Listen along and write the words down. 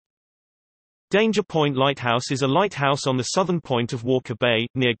Danger Point Lighthouse is a lighthouse on the southern point of Walker Bay,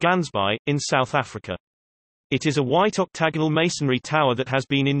 near Gansby, in South Africa. It is a white octagonal masonry tower that has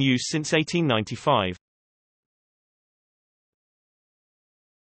been in use since 1895.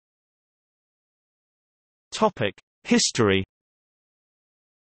 History.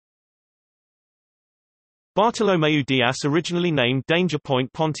 Bartolomeu Dias originally named Danger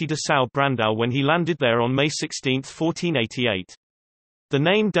Point Ponte de São Brandão when he landed there on May 16, 1488. The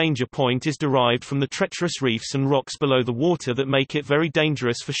name Danger Point is derived from the treacherous reefs and rocks below the water that make it very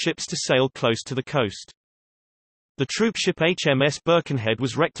dangerous for ships to sail close to the coast. The troopship HMS Birkenhead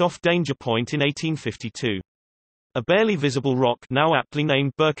was wrecked off Danger Point in 1852. A barely visible rock, now aptly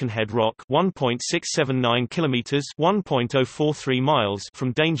named Birkenhead Rock, 1.679 kilometers (1.043 miles)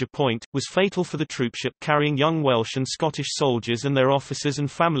 from Danger Point, was fatal for the troopship carrying young Welsh and Scottish soldiers and their officers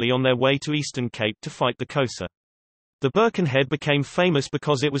and family on their way to Eastern Cape to fight the Xhosa. The Birkenhead became famous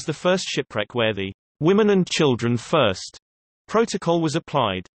because it was the first shipwreck where the "women and children first" protocol was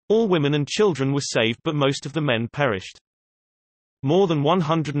applied. All women and children were saved, but most of the men perished. More than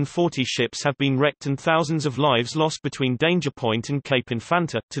 140 ships have been wrecked and thousands of lives lost between Danger Point and Cape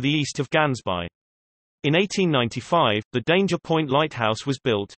Infanta, to the east of Gansby. In 1895, the Danger Point Lighthouse was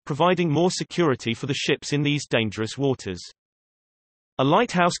built, providing more security for the ships in these dangerous waters. A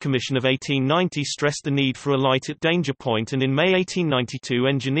Lighthouse Commission of 1890 stressed the need for a light at Danger Point, and in May 1892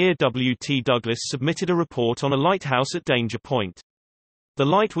 engineer W. T. Douglas submitted a report on a lighthouse at Danger Point. The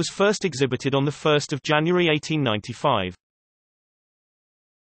light was first exhibited on 1 January 1895.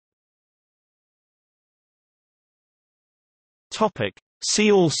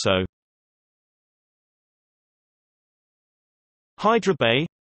 See also: Hydra Bay,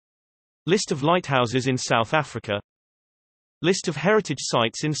 List of lighthouses in South Africa, List of heritage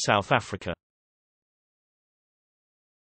sites in South Africa.